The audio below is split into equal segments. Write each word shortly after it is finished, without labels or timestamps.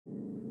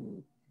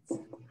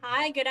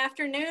Hi, good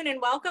afternoon,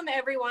 and welcome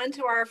everyone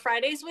to our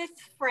Fridays with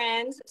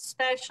Friends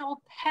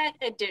special pet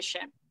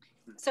edition.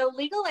 So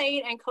Legal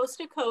Aid and Coast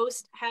to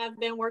Coast have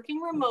been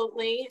working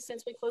remotely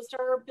since we closed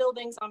our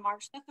buildings on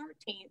March the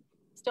 13th,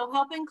 still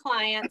helping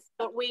clients,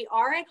 but we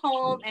are at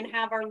home and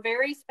have our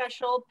very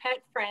special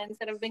pet friends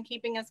that have been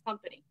keeping us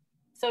company.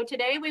 So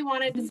today we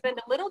wanted to spend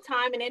a little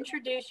time and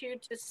introduce you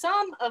to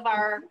some of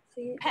our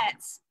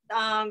pets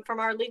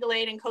from our Legal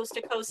Aid and Coast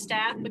to Coast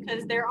staff,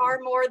 because there are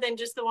more than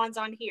just the ones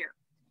on here.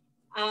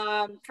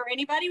 For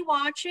anybody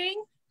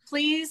watching,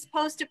 please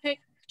post a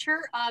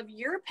picture of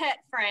your pet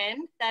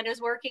friend that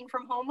is working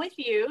from home with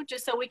you,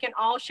 just so we can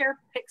all share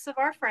pics of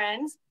our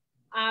friends.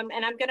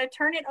 And I'm going to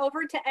turn it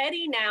over to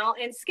Eddie now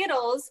and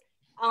Skittles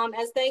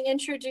as they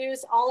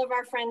introduce all of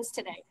our friends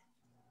today.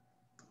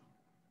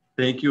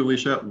 Thank you,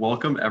 Alicia.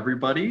 Welcome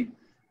everybody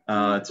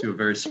to a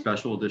very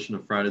special edition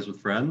of Fridays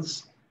with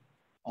Friends.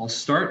 I'll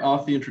start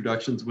off the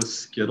introductions with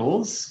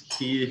Skittles.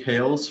 He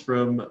hails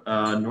from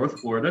North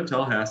Florida,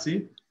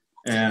 Tallahassee.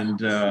 And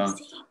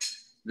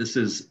this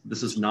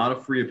is not a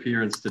free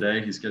appearance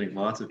today. He's getting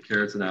lots of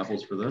carrots and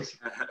apples for this.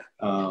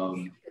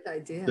 Good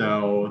idea.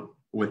 So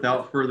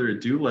without further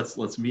ado,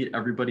 let's meet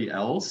everybody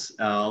else.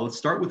 Let's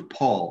start with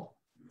Paul.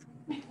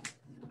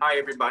 Hi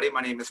everybody,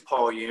 my name is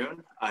Paul Yoon.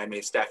 I'm a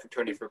staff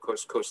attorney for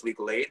Coast to Coast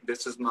Legal Aid.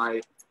 This is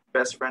my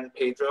best friend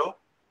Pedro.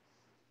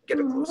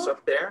 Get a close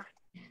up there.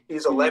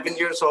 He's 11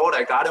 years old.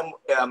 I got him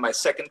my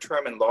second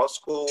term in law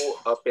school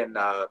up in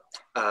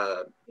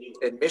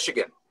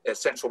Michigan.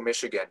 Central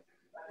Michigan,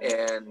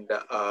 and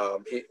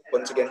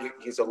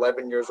he's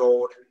 11 years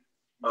old.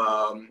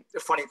 The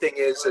funny thing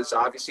is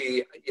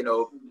obviously, you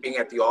know, being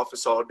at the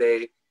office all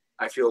day,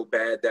 I feel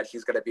bad that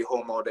he's gonna be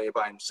home all day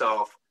by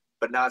himself.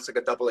 But now it's like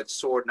a double-edged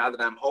sword. Now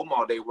that I'm home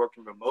all day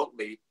working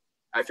remotely,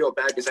 I feel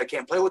bad because I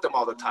can't play with him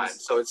all the time.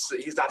 So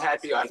he's not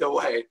happy either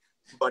way.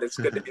 But it's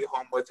good to be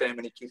home with him,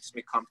 and he keeps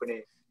me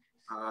company.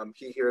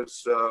 He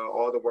hears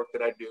all the work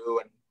that I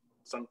do, and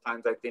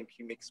sometimes I think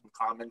he makes some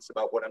comments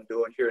about what I'm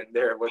doing here and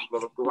there with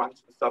little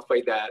grunts and stuff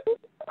like that.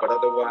 But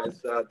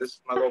otherwise, this is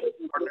my little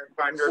partner in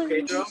crime here,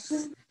 Pedro.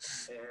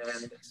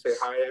 And say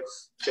hi,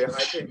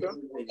 Pedro.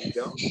 There you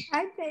go.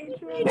 Hi,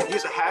 Pedro. And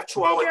he's a half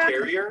Chihuahua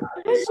Terrier.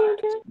 His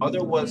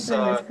mother was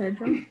a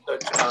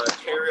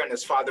Terrier, and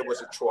his father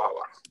was a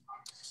Chihuahua.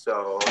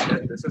 So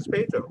this is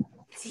Pedro.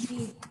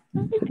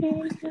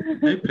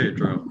 Hey,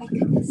 Pedro.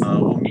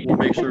 We'll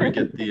make sure we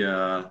get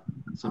the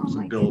some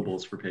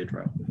billables for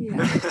Pedro.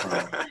 Yeah.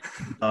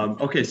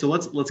 Okay, so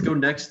let's go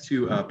next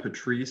to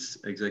Patrice,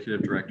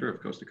 Executive Director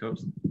of Coast to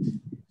Coast.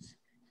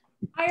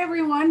 Hi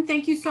everyone,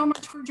 thank you so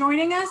much for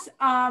joining us.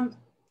 As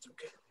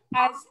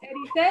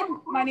Eddie said,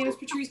 my name is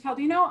Patrice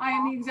Paldino. I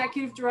am the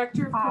Executive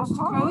Director of Coast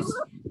to Coast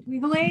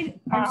Legal Aid.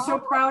 I'm so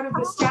proud of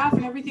the staff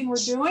and everything we're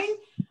doing.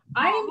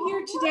 I am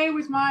here today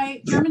with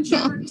my German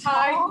Shepherd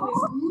Ty, who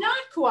is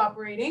not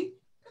cooperating.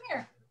 Come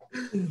here.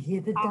 You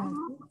hear the dog?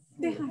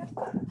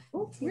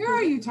 Where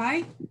are you,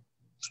 Ty?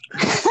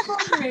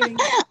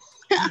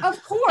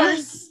 Of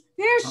course.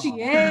 There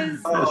she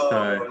is.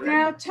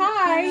 Now,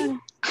 Ty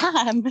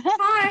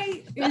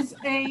is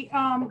a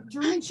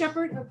German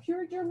Shepherd, a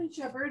pure German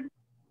Shepherd,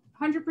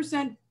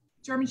 100%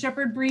 German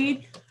Shepherd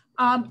breed,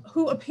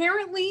 who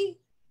apparently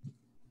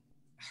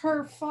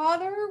her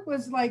father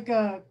was like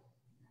a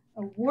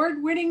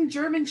award-winning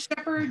German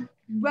Shepherd,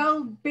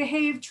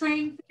 well-behaved,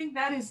 trained thing.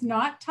 That is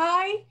not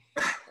Ty.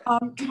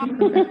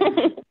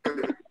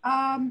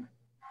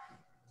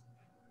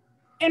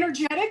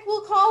 Energetic,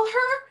 we'll call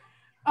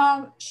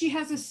her. She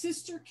has a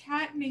sister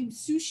cat named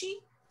Sushi.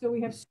 So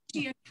we have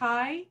Sushi and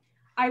Ty.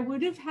 I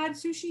would have had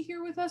Sushi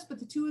here with us, but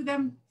the two of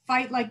them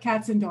fight like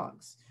cats and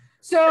dogs.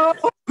 So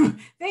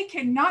they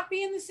cannot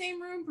be in the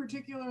same room,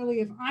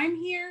 particularly if I'm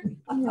here.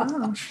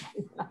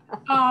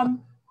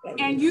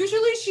 And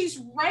usually she's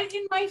right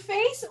in my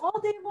face all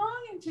day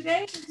long, and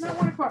today she does not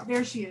want to cooperate.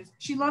 There she is.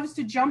 She loves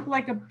to jump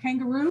like a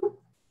kangaroo.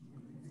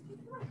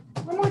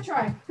 One more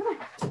try. Come on.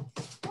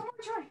 One more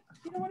try.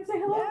 You don't want to say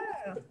hello?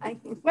 Yeah,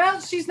 well,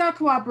 she's not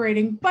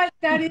cooperating, but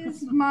that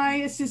is my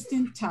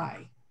assistant,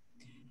 Ty.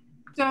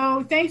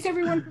 So thanks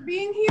everyone for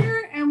being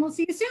here, and we'll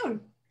see you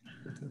soon.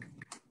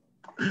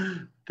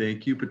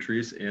 Thank you,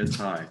 Patrice and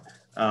Ty.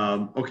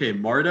 Okay,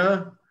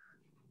 Marta,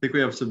 I think we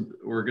have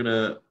we're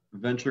gonna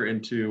venture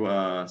into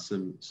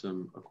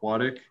some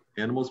aquatic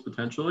animals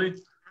potentially.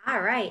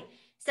 All right.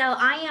 So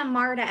I am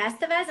Marta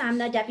Estevez. I'm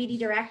the Deputy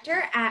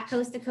Director at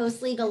Coast to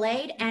Coast Legal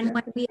Aid. And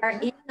when we are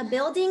in the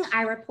building,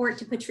 I report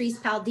to Patrice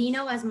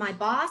Paldino as my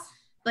boss.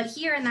 But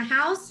here in the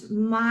house,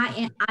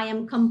 I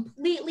am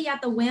completely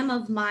at the whim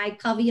of my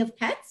covey of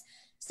pets.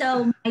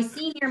 So my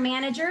senior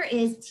manager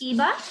is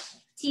Tiba.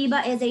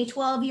 Tiba is a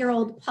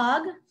 12-year-old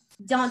pug.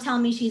 Don't tell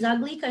me she's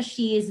ugly, because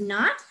she is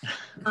not.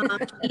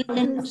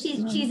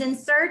 She's in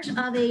search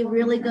of a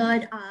really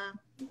good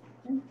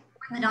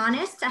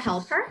orthodontist to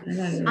help her.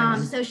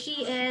 So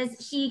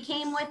she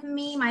came with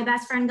me. My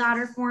best friend got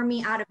her for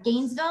me out of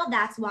Gainesville.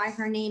 That's why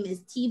her name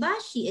is Tiba.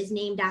 She is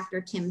named after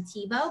Tim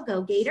Tebow.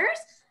 Go Gators.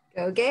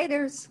 Go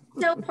Gators.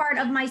 So part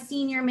of my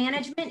senior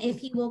management, if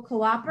he will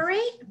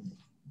cooperate,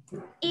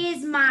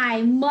 is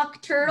my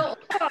muck turtle,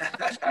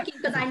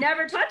 because I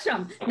never touch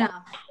them. No,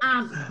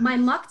 my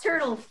muck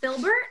turtle,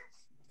 Filbert.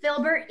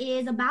 Filbert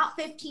is about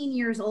 15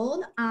 years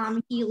old.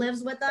 He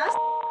lives with us.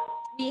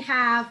 We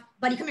have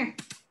Buddy, come here.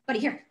 Buddy,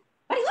 here.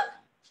 Buddy, look.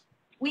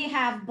 We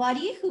have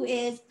Buddy, who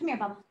is, come here,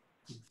 Bubba.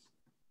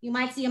 You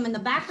might see him in the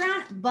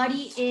background.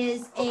 Buddy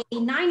is a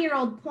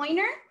 9-year-old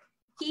pointer.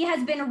 He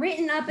has been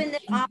written up in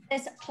this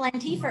office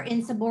plenty for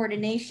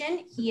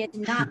insubordination. He is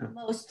not the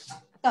most,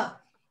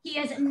 he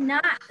is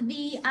not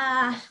the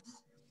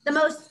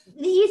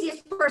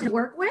easiest person to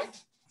work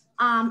with.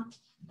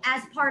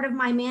 As part of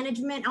my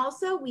management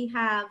also, we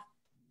have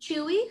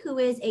Chewy, who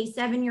is a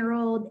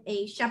 7-year-old,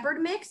 a shepherd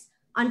mix.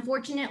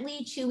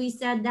 Unfortunately, Chewy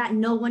said that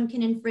no one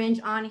can infringe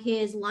on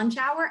his lunch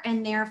hour,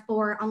 and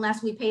therefore,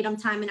 unless we paid him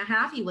time and a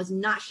half, he was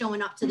not showing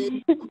up to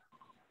the.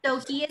 So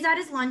he is at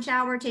his lunch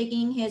hour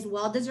taking his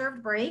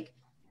well-deserved break.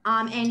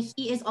 And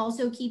he is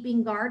also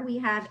keeping guard. We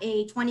have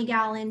a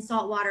 20-gallon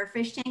saltwater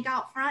fish tank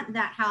out front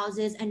that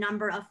houses a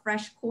number of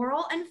fresh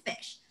coral and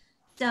fish.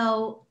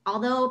 So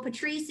although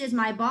Patrice is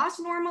my boss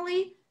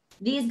normally,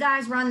 these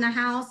guys run the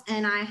house,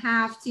 and I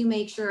have to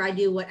make sure I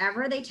do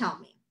whatever they tell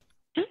me.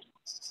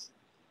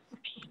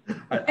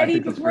 I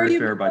think that's very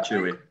fair by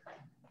Chewy.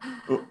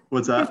 Oh,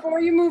 what's that? Before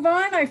you move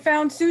on, I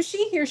found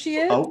Sushi. Here she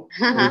is. Oh,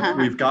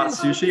 we've got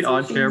Sushi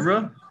on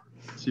camera.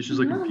 Sushi's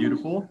looking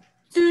beautiful.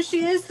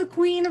 Sushi is the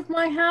queen of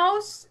my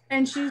house,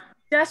 and she's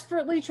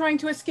desperately trying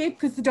to escape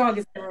because the dog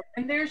is there.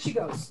 And there she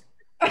goes.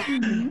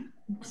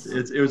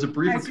 It was a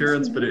brief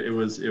appearance, but it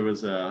was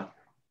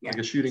like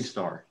a shooting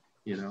star,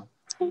 you know.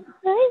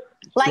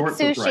 Like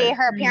Sushi,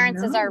 her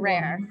appearances are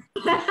rare.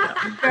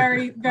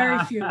 Very, very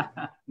few.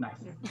 Nice.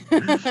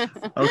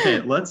 Okay,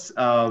 let's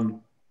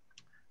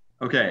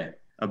okay,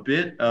 a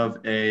bit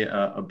of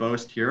a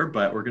boast here,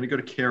 but we're gonna go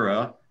to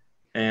Kara,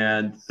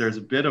 and there's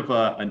a bit of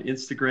an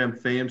Instagram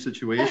fame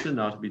situation,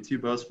 not to be too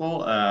boastful,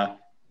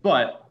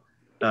 but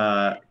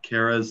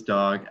Kara's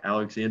dog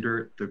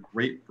Alexander the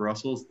Great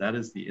Brussels, that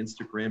is the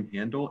Instagram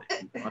handle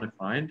if you want to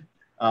find.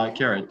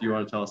 Kara, do you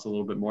want to tell us a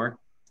little bit more?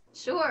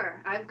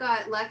 Sure. I've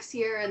got Lex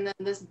here, and then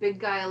this big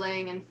guy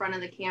laying in front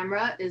of the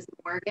camera is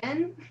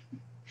Morgan.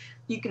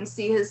 You can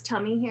see his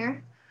tummy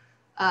here.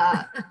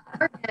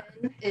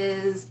 Morgan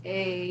is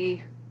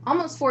a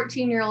almost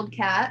 14-year-old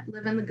cat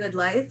living the good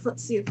life.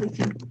 Let's see if we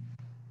can.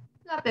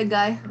 That big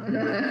guy.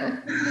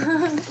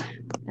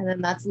 And then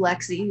that's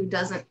Lexi, who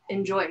doesn't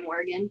enjoy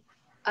Morgan.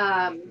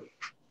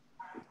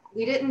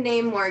 We didn't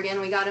name Morgan.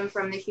 We got him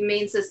from the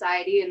Humane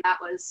Society, and that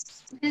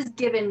was his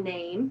given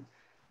name.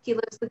 He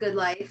lives the good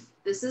life.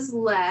 This is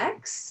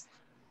Lex.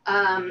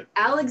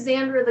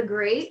 Alexander the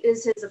Great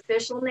is his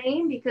official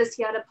name because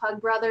he had a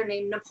pug brother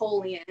named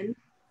Napoleon.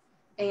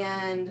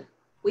 And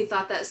we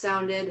thought that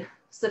sounded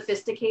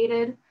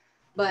sophisticated,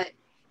 but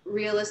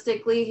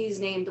realistically, he's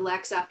named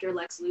Lex after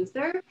Lex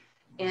Luthor.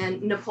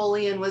 And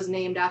Napoleon was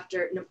named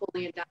after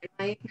Napoleon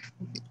Dynamite.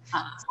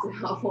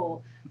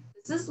 So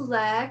this is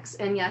Lex.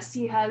 And yes,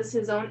 he has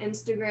his own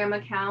Instagram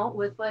account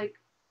with like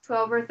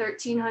 12 or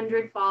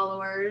 1,300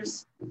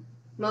 followers.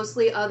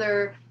 Mostly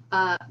other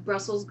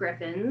Brussels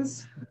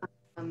Griffins.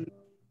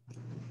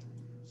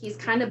 He's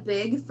kind of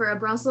big for a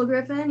Brussels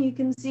Griffin, you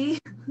can see.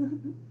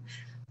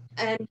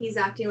 And he's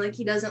acting like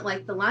he doesn't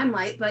like the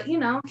limelight, but you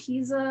know,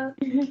 he's a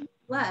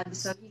pleb,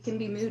 so he can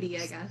be moody,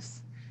 I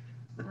guess.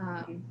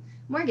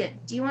 Morgan,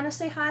 do you want to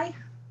say hi?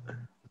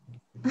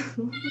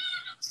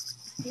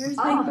 Here's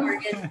Big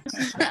Morgan.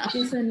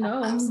 She said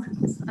no.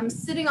 I'm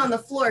sitting on the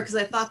floor because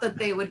I thought that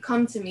they would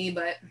come to me,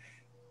 but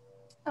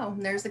oh,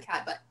 there's the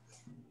cat butt.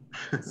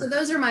 So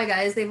those are my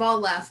guys. They've all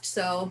left.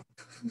 So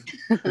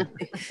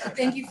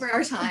thank you for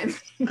our time.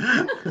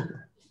 What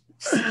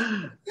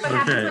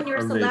happens when you're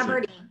a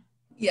celebrity?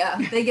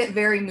 Yeah, they get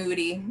very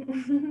moody.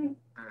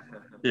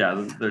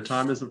 Yeah, their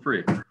time isn't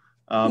free.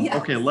 Yes.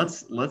 Okay,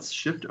 let's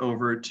shift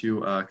over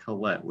to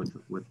Colette with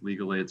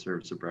Legal Aid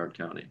Service of Broward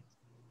County.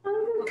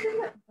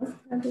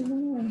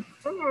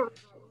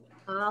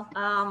 Well,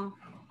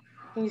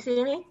 can you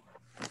see me?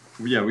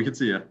 Yeah, we can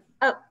see you.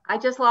 Oh, I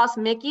just lost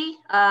Mickey,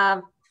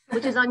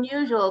 which is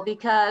unusual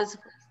because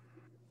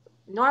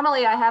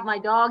normally I have my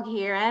dog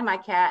here and my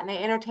cat, and they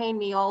entertain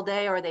me all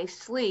day or they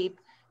sleep,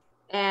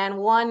 and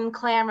one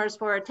clamors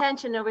for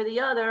attention over the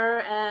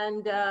other,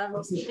 and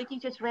Mickey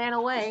just ran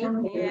away,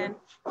 and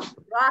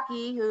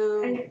Rocky,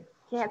 who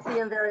can't see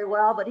him very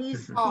well, but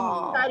he's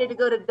decided to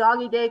go to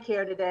doggy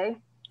daycare today.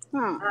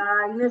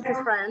 He missed his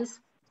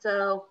friends,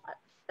 so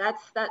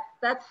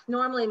that's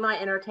normally my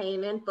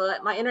entertainment,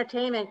 but my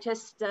entertainment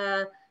just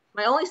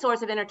my only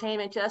source of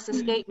entertainment just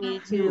escaped me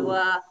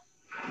to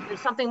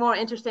there's something more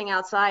interesting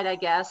outside, I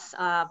guess,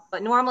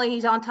 but normally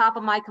he's on top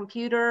of my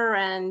computer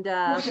and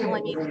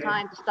only needs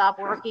time to stop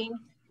working,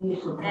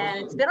 and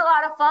it's been a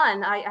lot of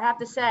fun. I have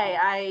to say,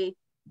 I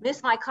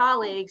miss my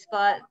colleagues,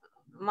 but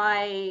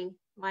my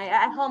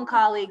at-home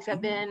colleagues have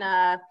been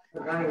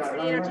pretty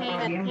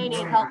entertaining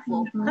and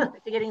helpful to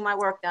getting my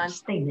work done.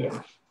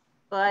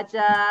 But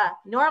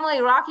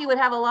normally Rocky would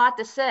have a lot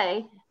to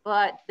say,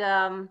 but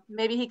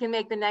maybe he can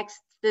make the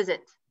next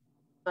visit.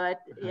 but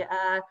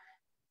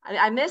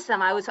I miss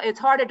them. It's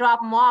hard to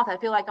drop them off. I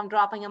feel like I'm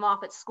dropping them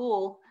off at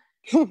school,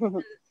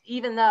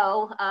 even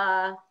though,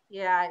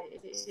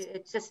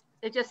 it's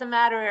just a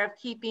matter of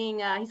keeping,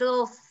 he's a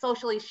little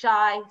socially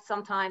shy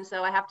sometimes.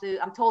 So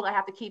I'm told I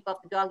have to keep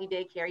up the doggy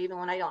daycare even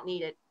when I don't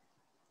need it.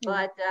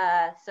 But,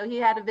 so he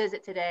had a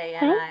visit today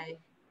and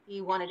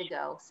he wanted to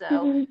go.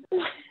 So,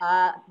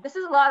 this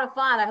is a lot of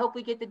fun. I hope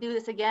we get to do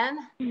this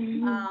again.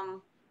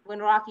 When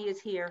Rocky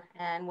is here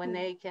and when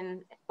they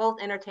can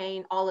both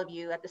entertain all of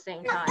you at the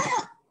same time.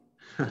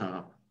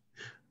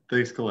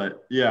 Thanks, Colette.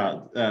 Yeah,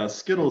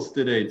 Skittles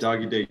did a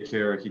doggy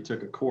daycare. He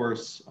took a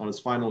course. On his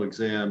final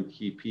exam,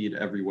 he peed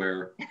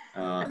everywhere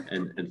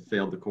and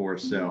failed the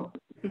course. So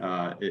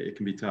it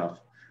can be tough.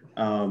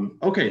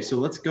 Okay, so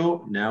let's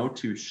go now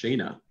to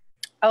Shayna.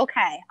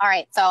 Okay, all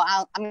right. So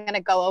I'm going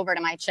to go over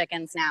to my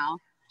chickens now.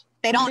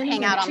 They don't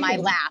hang out on my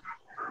lap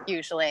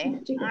usually.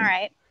 All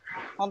right,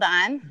 hold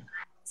on.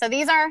 So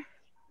these are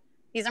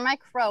my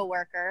crow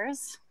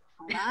workers.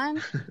 Hold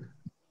on.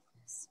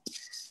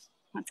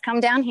 Let's come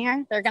down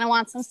here. They're gonna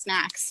want some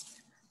snacks.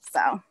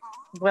 So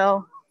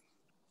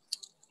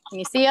can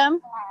you see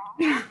them?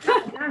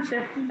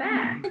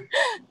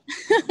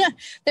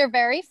 They're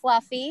very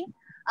fluffy.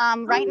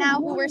 Right now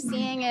who we're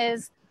seeing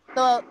is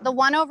the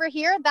one over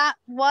here that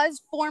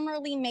was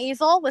formerly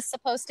Maisel, was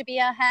supposed to be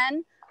a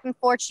hen.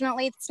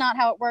 Unfortunately, it's not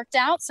how it worked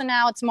out. So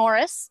now it's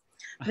Morris.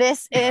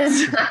 This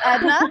is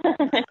Edna.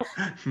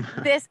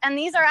 And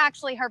these are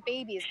actually her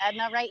babies.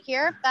 Edna right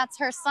here, that's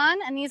her son.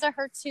 And these are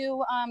her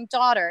two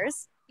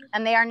daughters.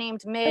 And they are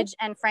named Midge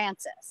and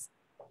Frances.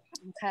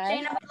 Okay.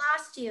 Shayna, we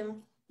lost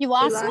you. You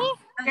lost me?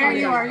 There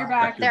you are, you're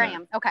back. There I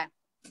am, okay.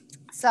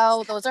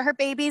 So those are her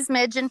babies,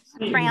 Midge and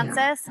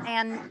Frances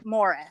and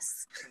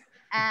Morris.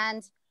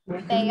 And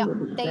they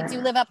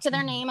do live up to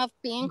their name of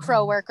being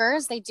crow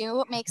workers. They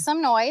do make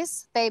some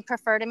noise. They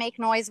prefer to make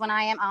noise when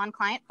I am on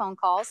client phone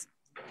calls.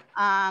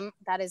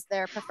 That is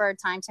their preferred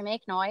time to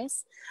make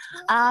noise.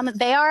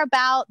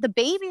 The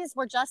babies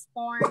were just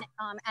born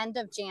end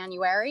of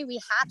January. We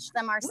hatched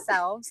them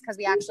ourselves because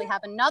we actually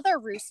have another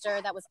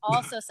rooster that was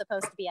also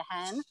supposed to be a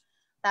hen.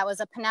 That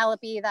was a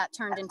Penelope that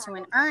turned into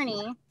an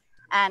Ernie.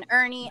 And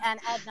Ernie and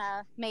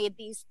Edna made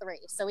these three.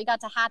 So we got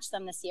to hatch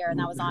them this year. And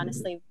that was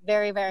honestly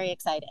very, very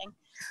exciting.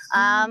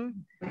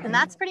 And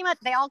that's pretty much,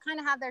 they all kind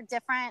of have their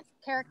different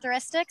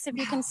characteristics.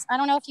 I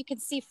don't know if you can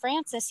see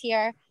Frances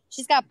here.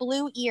 She's got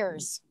blue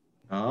ears.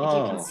 Oh. If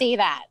you can see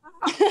that.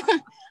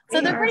 So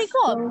they're pretty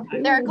cool.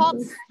 They're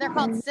called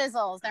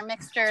sizzles. They're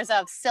mixtures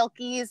of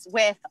silkies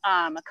with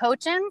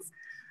cochins.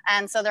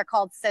 And so they're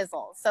called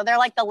sizzles. So they're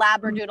like the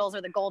labradoodles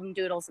or the golden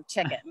doodles of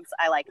chickens,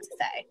 I like to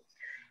say.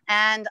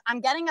 And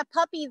I'm getting a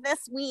puppy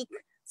this week.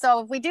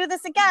 So if we do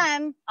this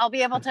again, I'll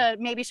be able to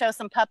maybe show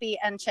some puppy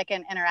and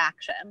chicken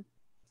interaction.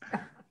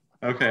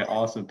 Okay,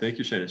 awesome. Thank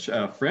you,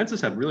 Shayna. Frances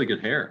had really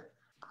good hair.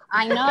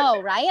 I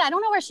know, right? I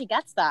don't know where she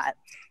gets that.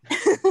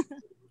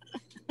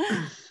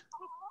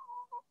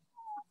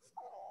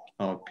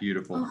 Oh,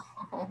 beautiful.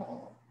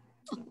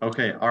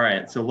 Okay, all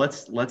right. So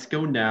let's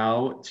go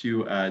now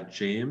to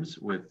James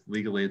with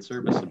Legal Aid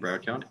Service in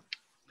Broward County.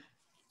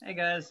 Hey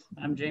guys,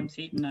 I'm James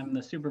Heaton. I'm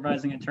the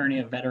supervising attorney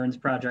of Veterans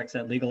Projects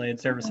at Legal Aid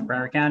Service in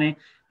Broward County,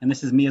 and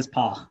this is Mia's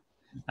paw.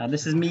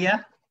 This is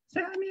Mia.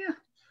 Say hi, Mia.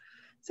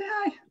 Say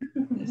hi.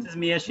 This is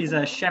Mia. She's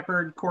a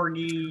Shepherd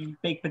Corgi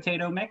baked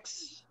potato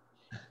mix.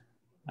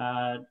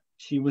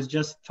 She was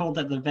just told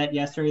at the vet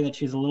yesterday that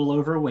she's a little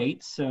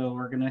overweight, so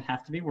we're gonna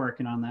have to be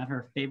working on that.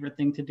 Her favorite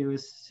thing to do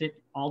is sit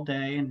all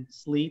day and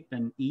sleep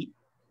and eat.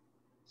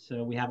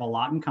 So we have a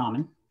lot in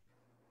common.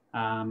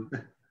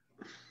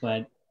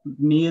 But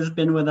Mia's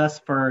been with us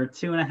for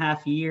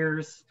 2.5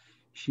 years.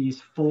 She's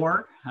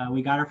 4.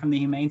 We got her from the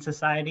Humane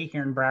Society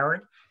here in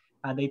Broward.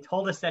 They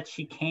told us that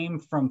she came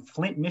from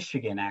Flint,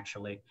 Michigan,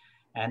 actually,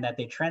 and that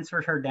they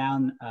transferred her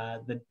down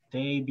the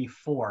day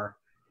before.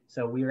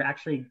 So we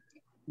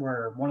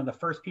were one of the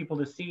first people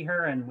to see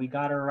her, and we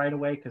got her right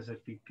away because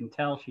if you can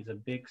tell, she's a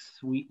big,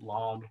 sweet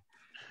log.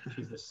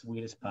 She's the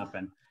sweetest pup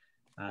and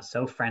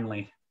so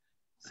friendly.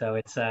 So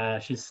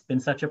she's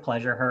been such a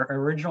pleasure. Her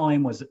original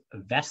name was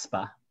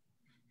Vespa.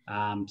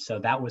 So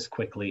that was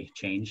quickly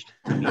changed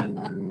to Mia.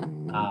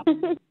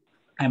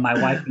 And my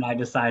wife and I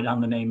decided on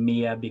the name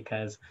Mia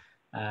because,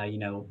 my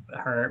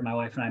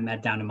wife and I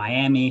met down in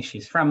Miami.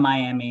 She's from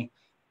Miami.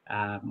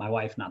 My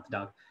wife, not the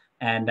dog.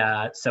 And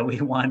so we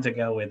wanted to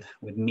go with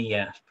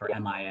Mia for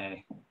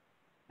MIA.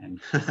 And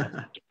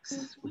she's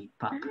a sweet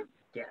pup.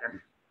 Get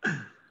her.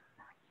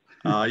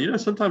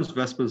 Sometimes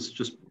Vespas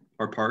just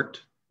are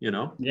parked,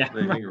 Yeah.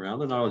 They hang around.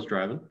 They're not always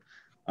driving.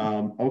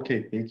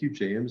 Okay, thank you,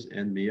 James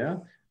and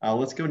Mia.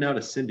 Let's go now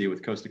to Cindy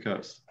with Coast to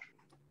Coast.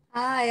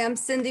 Hi, I'm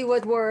Cindy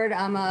Woodward.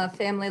 I'm a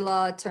family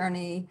law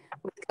attorney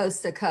with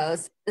Coast to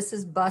Coast. This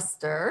is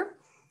Buster.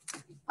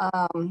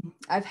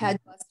 I've had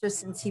Buster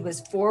since he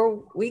was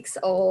 4 weeks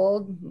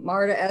old.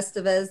 Marta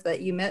Estevez,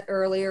 that you met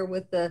earlier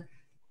with the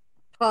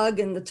pug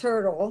and the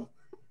turtle,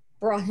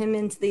 brought him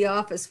into the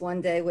office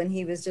one day when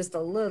he was just a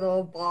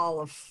little ball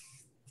of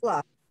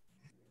fluff.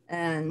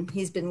 and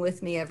he's been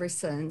with me ever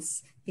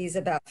since. He's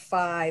about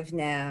 5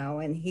 now,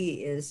 and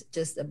he is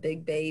just a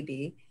big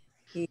baby.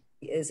 He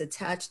is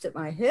attached at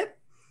my hip.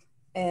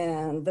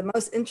 And the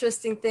most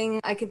interesting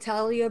thing I can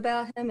tell you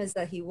about him is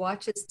that he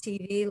watches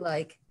TV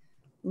like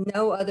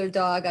no other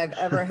dog I've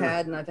ever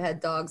had, and I've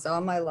had dogs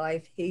all my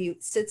life. He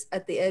sits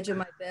at the edge of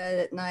my bed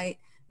at night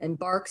and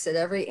barks at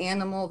every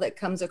animal that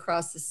comes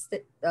across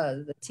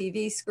the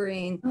TV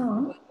screen,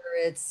 whether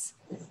it's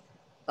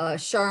a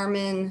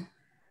Charmin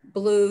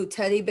blue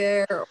teddy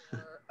bear or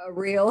a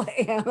real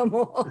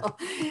animal.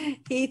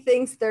 He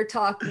thinks they're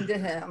talking to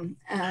him,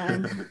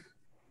 and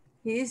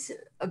he's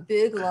a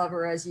big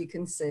lover, as you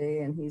can see,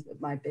 and he's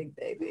my big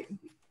baby.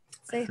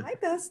 Say hi,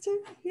 Buster.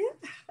 Yeah.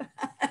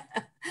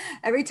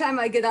 Every time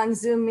I get on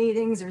Zoom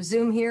meetings or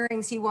Zoom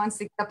hearings, he wants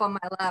to get up on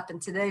my lap.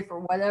 And today, for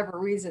whatever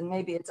reason,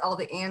 maybe it's all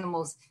the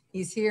animals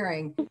he's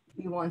hearing,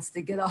 he wants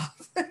to get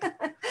off.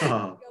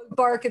 Go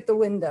bark at the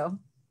window.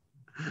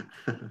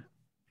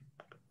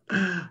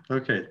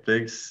 Okay,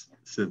 thanks,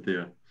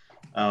 Cynthia.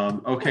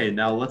 Okay,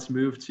 now let's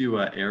move to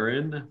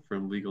Erin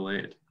from Legal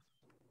Aid.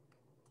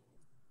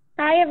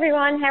 Hi,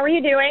 everyone. How are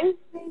you doing?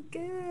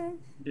 Good.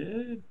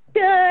 Good.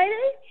 Good.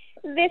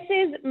 This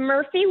is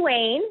Murphy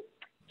Wayne.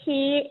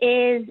 He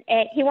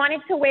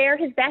wanted to wear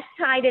his best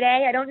tie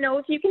today. I don't know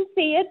if you can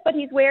see it, but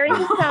he's wearing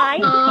his tie.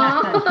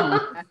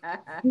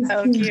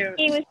 So cute.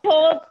 He was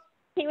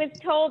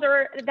told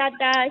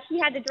that he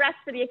had to dress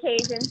for the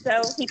occasion,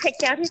 so he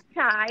picked out his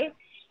tie.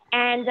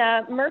 And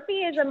Murphy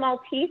is a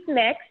Maltese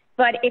mix,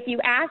 but if you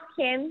ask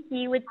him,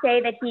 he would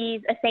say that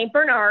he's a Saint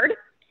Bernard,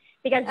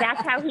 because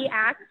that's how he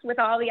acts with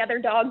all the other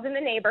dogs in the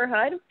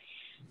neighborhood.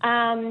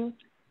 I'm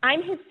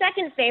his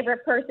second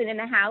favorite person in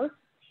the house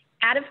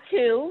out of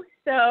 2,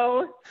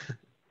 so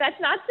that's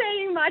not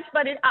saying much,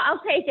 but I'll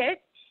take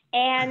it.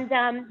 And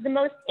the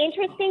most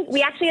interesting,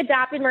 we actually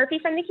adopted Murphy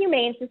from the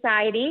Humane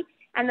Society,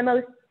 and the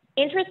most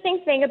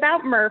interesting thing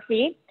about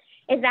Murphy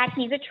is that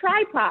he's a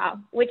tripaw,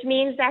 which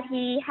means that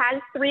he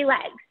has 3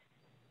 legs.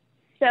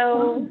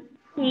 So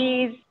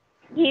he's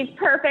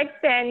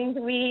perfect, and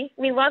we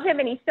love him,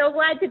 and he's so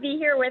glad to be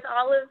here with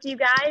all of you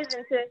guys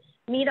and to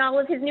meet all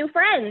of his new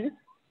friends.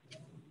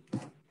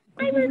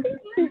 Hi, Murphy.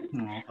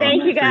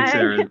 Thank you, guys. Thanks,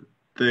 Erin.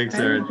 Thanks,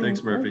 Erin.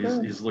 Thanks, Murphy.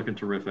 He's looking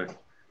terrific.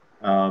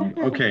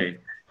 Okay,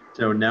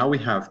 so now we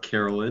have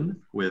Carolyn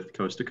with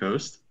Coast to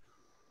Coast.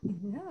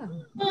 Yeah.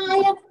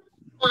 Hi.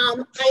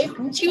 I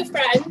have 2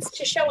 friends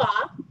to show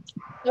off.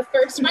 The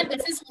first one,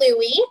 this is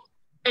Louie,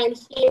 and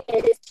he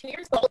is 2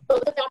 years old.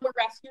 Both of them were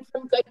rescued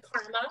from Good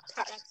Karma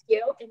Pet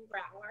Rescue in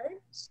Broward.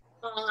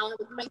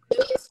 My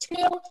Louie is 2.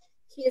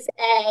 He's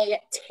a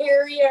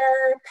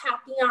Terrier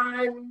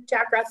Papillon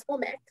Jack Russell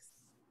mix.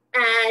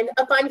 And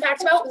a fun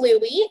fact about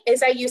Louie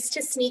is I used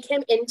to sneak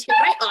him into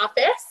my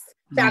office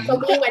back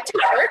when we went to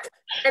work,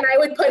 and I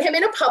would put him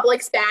in a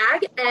Publix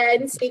bag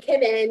and sneak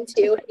him in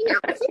to hang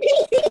out with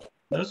me.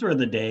 Those were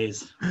the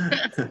days. And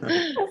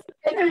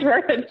then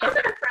my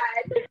other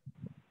friend,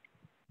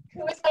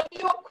 who was my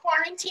new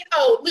quarantine,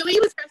 Louie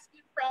was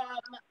rescued from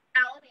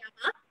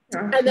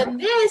Alabama. And then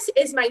this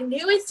is my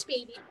newest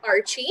baby,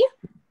 Archie,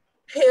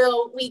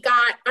 who we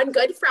got on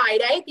Good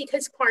Friday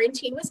because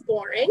quarantine was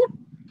boring.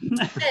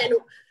 And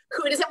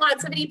who doesn't want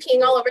somebody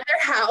peeing all over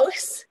their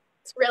house?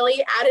 It's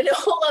really added a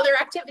whole other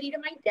activity to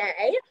my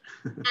day.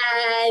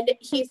 And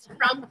he's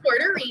from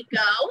Puerto Rico.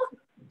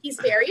 He's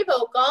very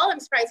vocal. I'm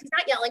surprised he's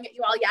not yelling at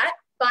you all yet,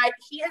 but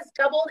he has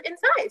doubled in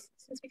size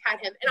since we've had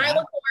him. And I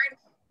look forward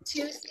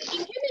to sneaking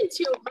him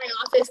into my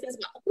office as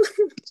well.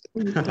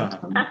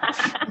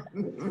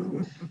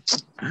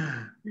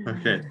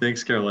 Okay,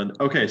 thanks, Carolyn.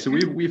 Okay, so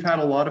we've had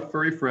a lot of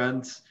furry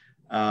friends.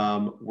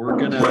 We're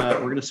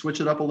gonna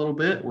switch it up a little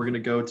bit. We're gonna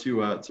go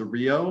to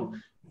Rio,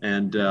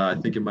 and I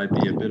think it might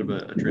be a bit of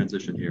a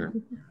transition here.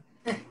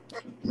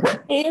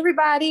 Hey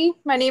everybody,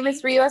 my name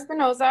is Rio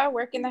Espinoza. I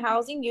work in the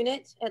housing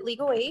unit at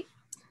Legal Aid.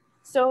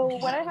 So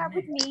what I have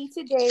with me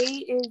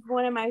today is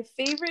one of my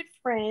favorite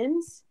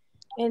friends,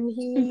 and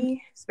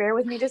bear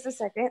with me just a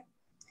second.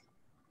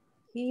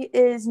 He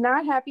is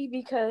not happy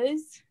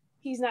because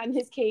he's not in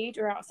his cage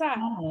or outside.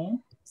 Oh.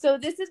 So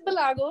this is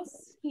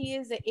Balagos. He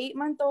is an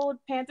 8-month-old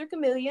Panther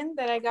Chameleon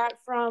that I got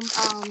from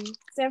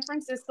San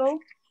Francisco,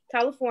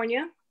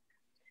 California.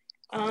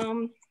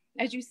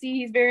 As you see,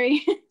 he's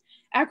very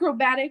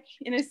acrobatic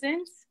in a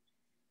sense.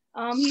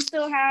 He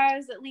still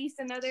has at least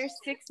another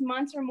 6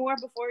 months or more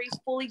before he's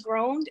fully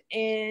grown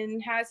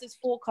and has his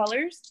full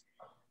colors.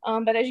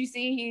 But as you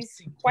see,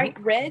 he's quite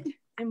red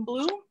and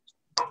blue.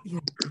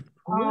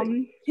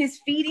 His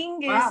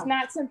feeding is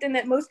not something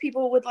that most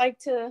people would like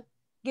to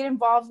get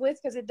involved with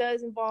because it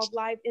does involve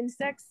live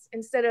insects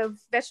instead of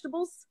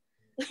vegetables.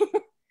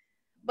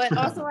 But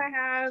also I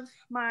have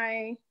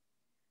my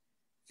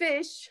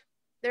fish.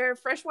 They're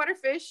freshwater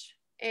fish,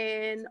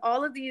 and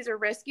all of these are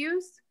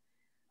rescues.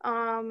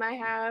 I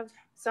have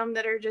some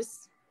that are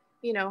just,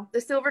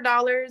 the silver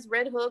dollars,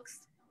 red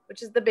hooks,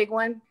 which is the big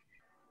one.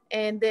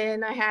 And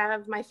then I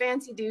have my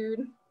fancy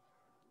dude,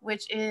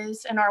 which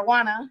is an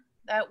Arowana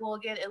that will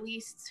get at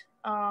least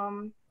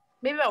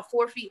maybe about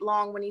 4 feet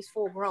long when he's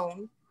full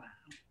grown.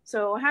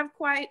 So I have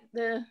quite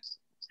the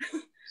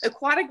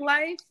aquatic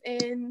life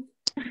and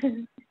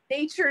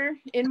nature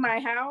in my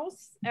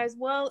house, as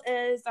well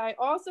as I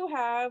also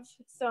have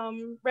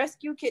some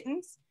rescue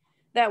kittens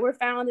that were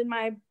found in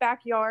my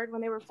backyard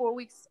when they were 4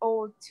 weeks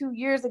old 2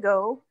 years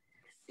ago.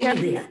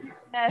 Yeah,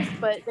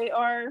 but they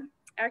are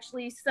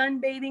actually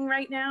sunbathing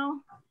right now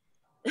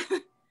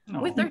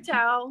with their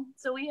towel.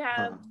 So we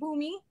have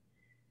Boomy,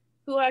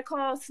 who I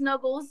call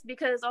Snuggles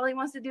because all he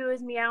wants to do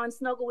is meow and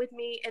snuggle with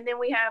me. And then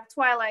we have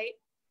Twilight,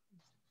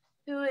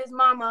 who is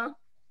Mama,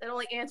 that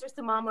only answers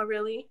to Mama,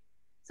 really.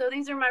 So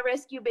these are my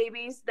rescue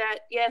babies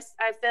that, yes,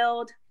 I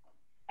failed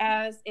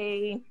as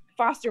a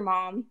foster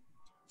mom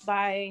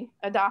by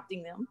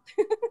adopting them.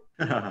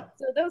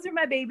 So those are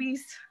my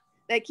babies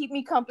that keep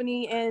me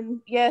company.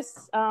 And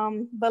yes,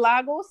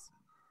 Balagos,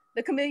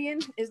 the chameleon,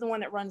 is the one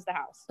that runs the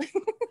house.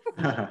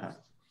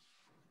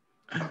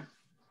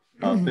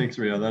 Oh, thanks,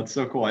 Rio. That's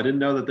so cool. I didn't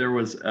know that there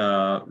was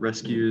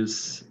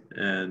rescues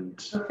and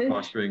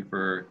fostering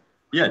for,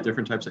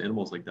 different types of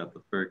animals like that.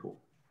 That's very cool.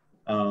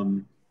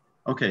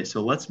 Okay,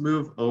 so let's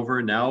move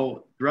over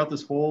now. Throughout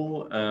this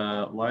whole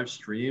live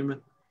stream,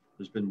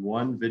 there's been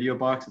one video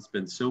box. It's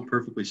been so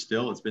perfectly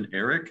still. It's been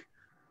Eric.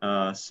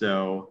 Hi,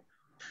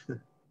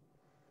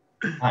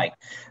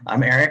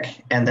 I'm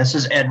Eric, and this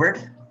is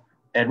Edward.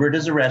 Edward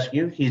is a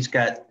rescue. He's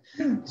got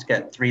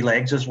 3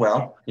 legs as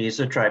well.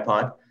 He's a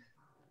tripod.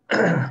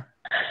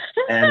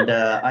 And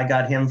I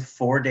got him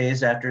 4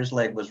 days after his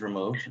leg was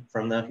removed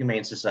from the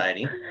Humane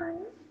Society.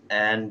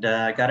 And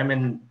I got him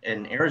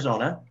in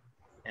Arizona.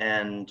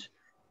 And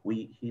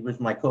he was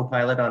my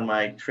co-pilot on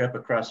my trip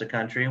across the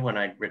country when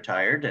I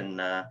retired.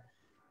 And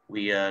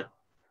we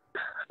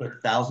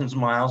put thousands of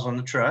miles on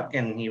the truck,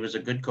 and he was a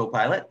good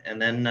co-pilot.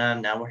 And then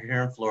now we're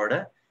here in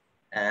Florida,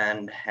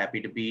 and happy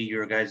to be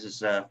your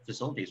guys'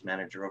 facilities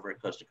manager over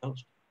at Coast to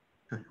Coast.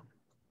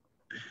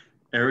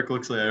 Eric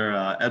looks like,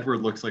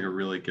 Edward looks like a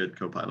really good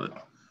co-pilot.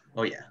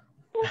 Oh yeah.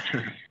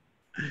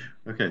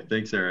 Okay,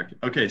 thanks, Eric.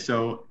 Okay,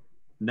 so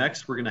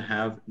next we're gonna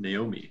have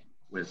Naomi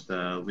with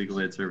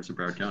Legal Aid Service in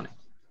Broward County.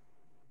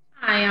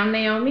 Hi, I'm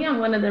Naomi. I'm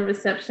one of the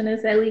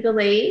receptionists at Legal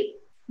Aid.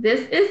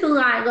 This is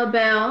Lila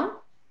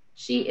Bell.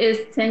 She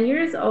is 10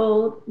 years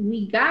old.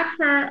 We got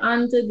her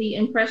under the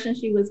impression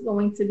she was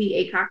going to be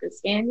a Cocker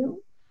Spaniel.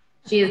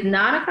 She is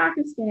not a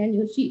Cocker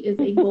Spaniel. She is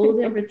a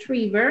Golden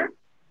Retriever.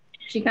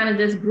 She kind of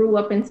just grew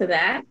up into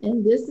that.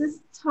 And this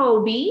is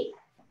Toby.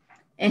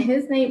 And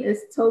his name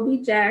is Toby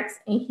Jacks,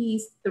 and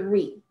he's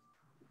 3.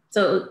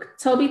 So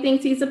Toby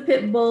thinks he's a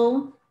pit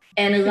bull,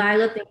 and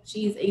Lila thinks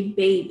she's a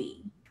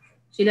baby.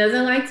 She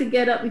doesn't like to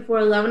get up before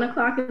 11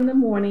 o'clock in the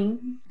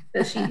morning,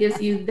 so she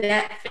gives you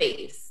that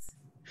face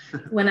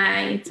when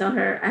I tell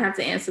her I have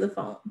to answer the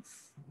phone.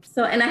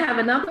 So, and I have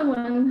another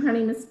one. Her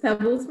name is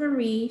Pebbles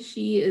Marie.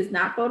 She is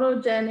not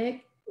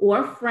photogenic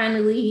or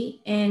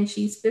friendly, and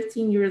she's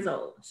 15 years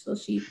old. So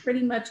she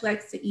pretty much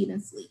likes to eat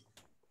and sleep.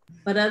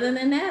 But other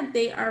than that,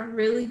 they are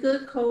really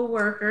good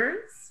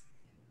co-workers,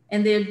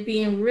 and they're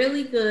being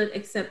really good,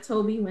 except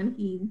Toby when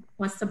he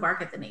wants to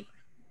bark at the neighbor.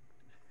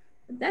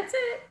 But that's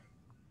it.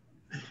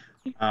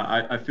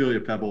 I feel you,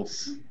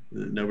 Pebbles.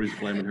 Nobody's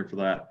blaming her for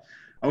that.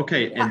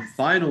 Okay, and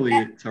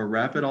finally, to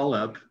wrap it all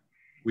up,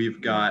 we've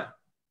got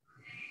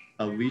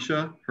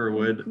Alicia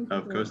Herwood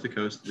of Coast to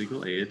Coast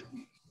Legal Aid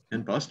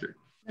and Buster.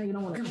 No, you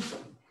don't want to.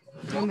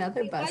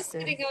 Another Buster. I was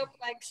sitting up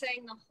like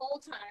saying the whole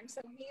time,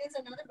 so he is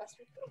another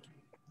Buster.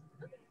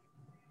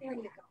 There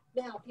you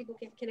go. Now people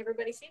can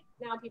everybody see?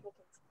 Now people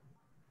can see.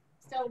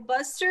 So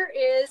Buster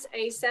is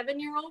a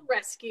 7-year-old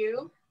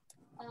rescue.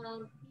 He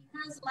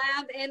has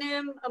lab in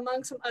him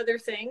among some other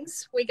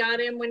things. We got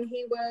him when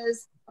he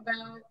was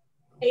about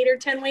 8 or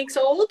 10 weeks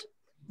old.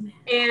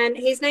 And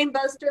he's named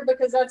Buster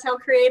because that's how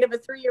creative a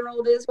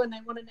 3-year-old is when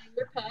they want to name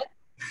their pet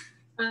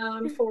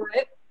for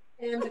it.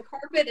 And the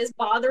carpet is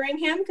bothering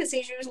him because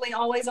he's usually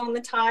always on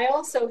the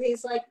tile. So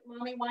he's like,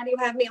 Mommy, why do you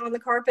have me on the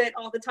carpet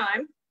all the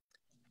time?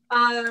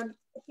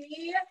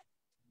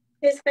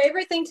 His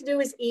favorite thing to do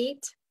is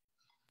eat,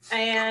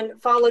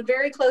 and followed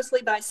very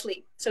closely by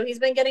sleep. So he's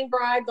been getting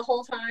bribed the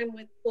whole time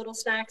with little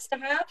snacks to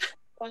have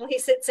while he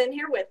sits in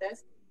here with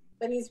us.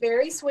 But he's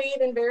very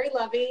sweet and very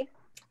lovey.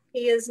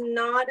 He is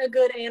not a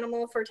good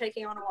animal for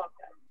taking on a walk.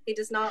 He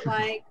does not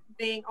like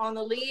being on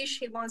the leash.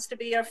 He wants to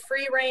be a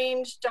free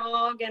range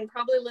dog and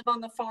probably live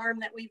on the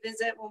farm that we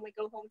visit when we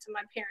go home to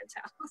my parents'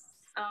 house.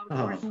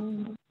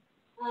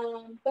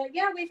 But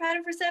yeah, we've had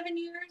him for 7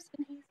 years,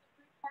 and he's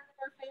a part of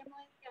our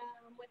family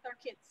with our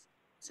kids.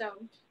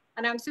 So,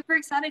 and I'm super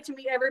excited to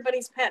meet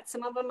everybody's pets.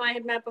 Some of them I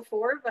had met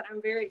before, but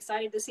I'm very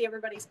excited to see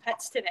everybody's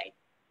pets today.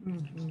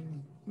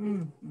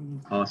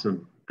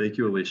 Awesome. Thank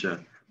you,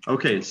 Alicia.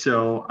 Okay,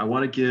 so I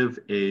want to give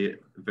a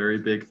very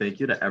big thank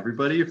you to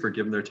everybody for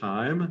giving their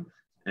time,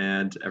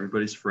 and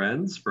everybody's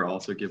friends for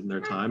also giving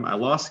their time. I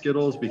lost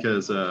Skittles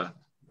because I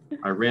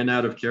ran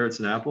out of carrots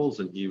and apples,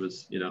 and he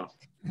was,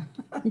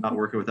 not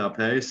working without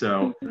pay.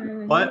 So,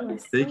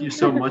 but thank you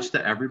so much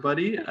to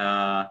everybody.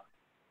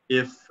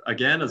 If,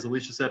 again, as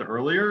Alicia said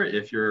earlier,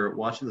 if you're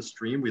watching the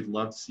stream, we'd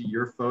love to see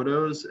your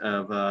photos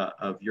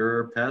of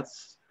your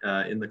pets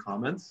in the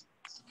comments.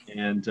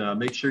 And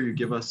make sure you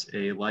give us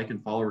a like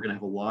and follow. We're going to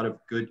have a lot of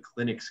good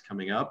clinics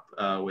coming up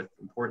with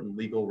important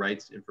legal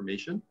rights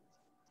information.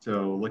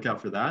 So look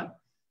out for that.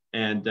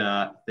 And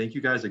thank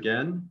you guys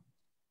again.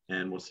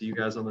 And we'll see you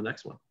guys on the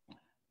next one.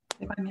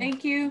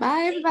 Thank you.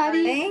 Bye,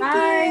 everybody. Thank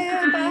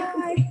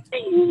Bye.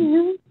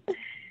 you. Bye.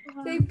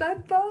 Say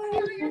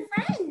bye-bye. Your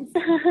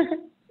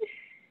friends.